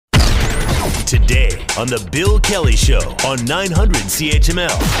today on The Bill Kelly Show on 900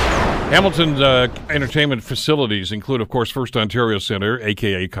 CHML. Hamilton's entertainment facilities include, of course, First Ontario Centre,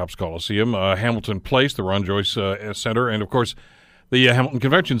 a.k.a. Cops Coliseum, Hamilton Place, the Ron Joyce Centre, and, of course, the Hamilton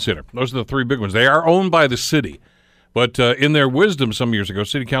Convention Centre. Those are the three big ones. They are owned by the city. But in their wisdom some years ago,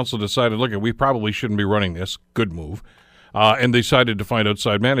 City Council decided, look, we probably shouldn't be running this. Good move. And they decided to find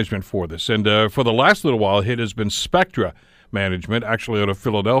outside management for this. And for the last little while, it has been Spectra Management, actually out of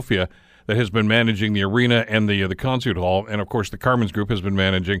Philadelphia, that has been managing the arena and the concert hall. And, of course, the Carmen's Group has been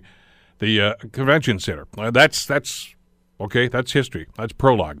managing the convention center. That's okay. That's history. That's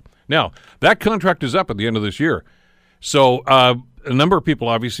prologue. Now, that contract is up at the end of this year. So a number of people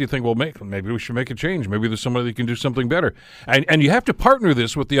obviously think, well, maybe we should make a change. Maybe there's somebody that can do something better. And you have to partner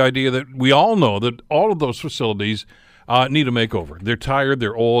this with the idea that we all know that all of those facilities need a makeover. They're tired.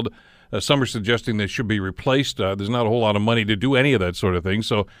 They're old. Some are suggesting they should be replaced. There's not a whole lot of money to do any of that sort of thing.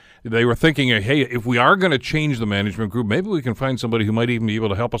 So they were thinking, hey, if we are going to change the management group, maybe we can find somebody who might even be able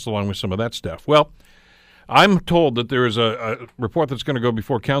to help us along with some of that stuff. Well, I'm told that there is a report that's going to go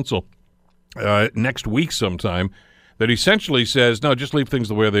before council next week sometime that essentially says, no, just leave things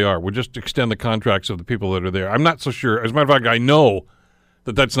the way they are. We'll just extend the contracts of the people that are there. I'm not so sure. As a matter of fact, I know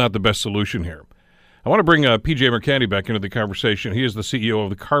that that's not the best solution here. I want to bring P.J. Mercanti back into the conversation. He is the CEO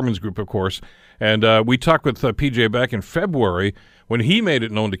of the Carmen's Group, of course. And we talked with P.J. back in February when he made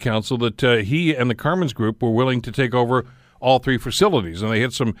it known to council that he and the Carmen's Group were willing to take over all three facilities. And they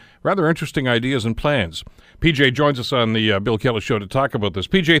had some rather interesting ideas and plans. P.J. joins us on the Bill Kelly Show to talk about this.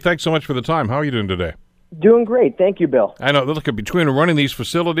 P.J., thanks so much for the time. How are you doing today? Doing great. Thank you, Bill. I know. Look, between running these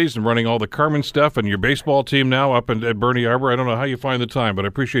facilities and running all the Carmen stuff and your baseball team now up at Bernie Arbor, I don't know how you find the time, but I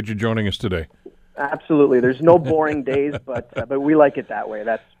appreciate you joining us today. Absolutely. There's no boring days, but we like it that way.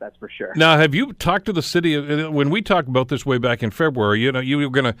 That's for sure. Now, have you talked to the city? When we talked about this way back in February, you were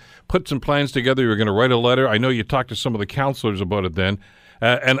going to put some plans together. You were going to write a letter. I know you talked to some of the councilors about it then.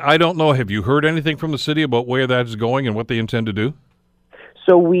 And I don't know, have you heard anything from the city about where that is going and what they intend to do?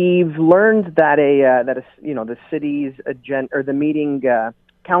 So we've learned that the city's agenda or the meeting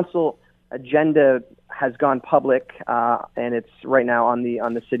council agenda has gone public, and it's right now on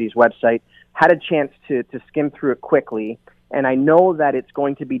the city's website. Had a chance to skim through it quickly, and I know that it's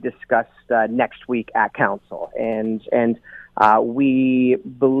going to be discussed next week at council, and we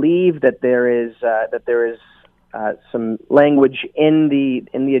believe that there is some language in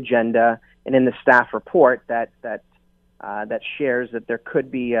the agenda and in the staff report that shares that there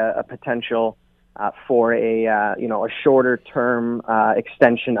could be a potential for a shorter term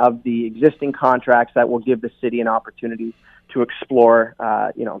extension of the existing contracts that will give the city an opportunity to explore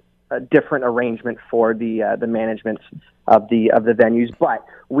a different arrangement for the management of the venues. But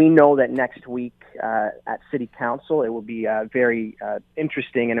we know that next week at City Council it will be very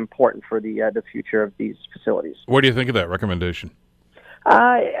interesting and important for the future of these facilities. What do you think of that recommendation?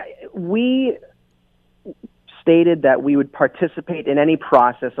 We stated that we would participate in any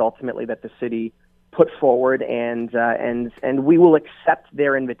process ultimately that the city put forward, and we will accept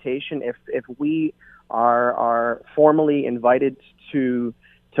their invitation if we are formally invited to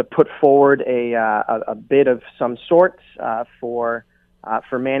put forward a bid of some sort for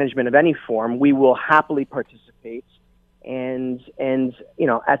management of any form. We will happily participate, and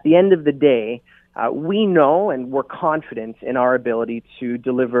at the end of the day, we know and we're confident in our ability to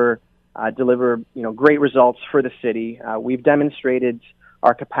deliver great results for the city. We've demonstrated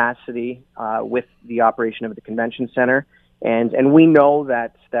our capacity with the operation of the convention center, and we know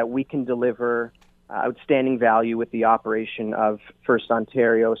that we can deliver outstanding value with the operation of First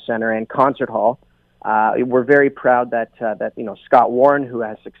Ontario Centre and Concert Hall. We're very proud that Scott Warren, who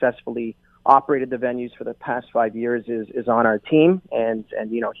has successfully operated the venues for the past 5 years, is on our team, and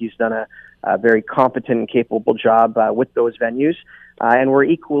he's done a very competent and capable job with those venues. And we're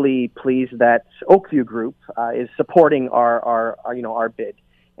equally pleased that Oakview Group is supporting our bid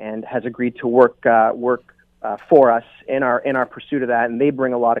and has agreed to work for us in our pursuit of that, and they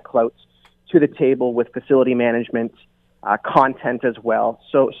bring a lot of clout to the table with facility management content as well.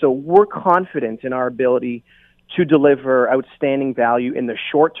 So we're confident in our ability to deliver outstanding value in the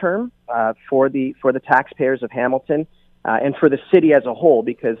short term for the taxpayers of Hamilton and for the city as a whole,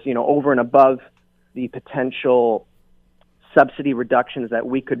 because over and above the potential subsidy reductions that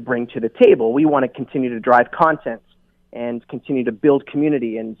we could bring to the table, we want to continue to drive content and continue to build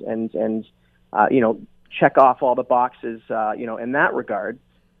community and check off all the boxes in that regard.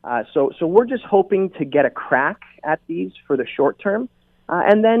 So we're just hoping to get a crack at these for the short term,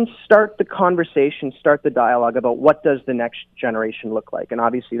 and then start the conversation, start the dialogue about what does the next generation look like. And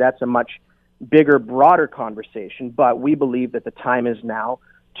obviously that's a much bigger, broader conversation, but we believe that the time is now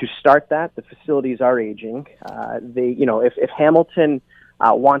to start that. The facilities are aging. If Hamilton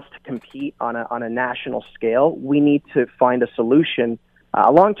wants to compete on a national scale, we need to find a solution,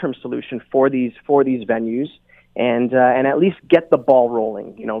 a long-term solution for these venues, and at least get the ball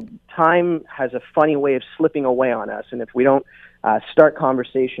rolling. Time has a funny way of slipping away on us, and if we don't start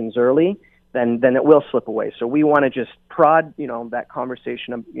conversations early, then it will slip away. So we want to just prod, that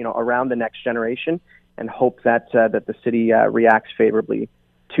conversation, around the next generation, and hope that the city reacts favorably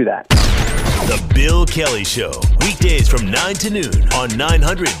to that. The Bill Kelly Show, weekdays from 9 to noon on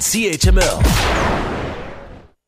 900 CHML.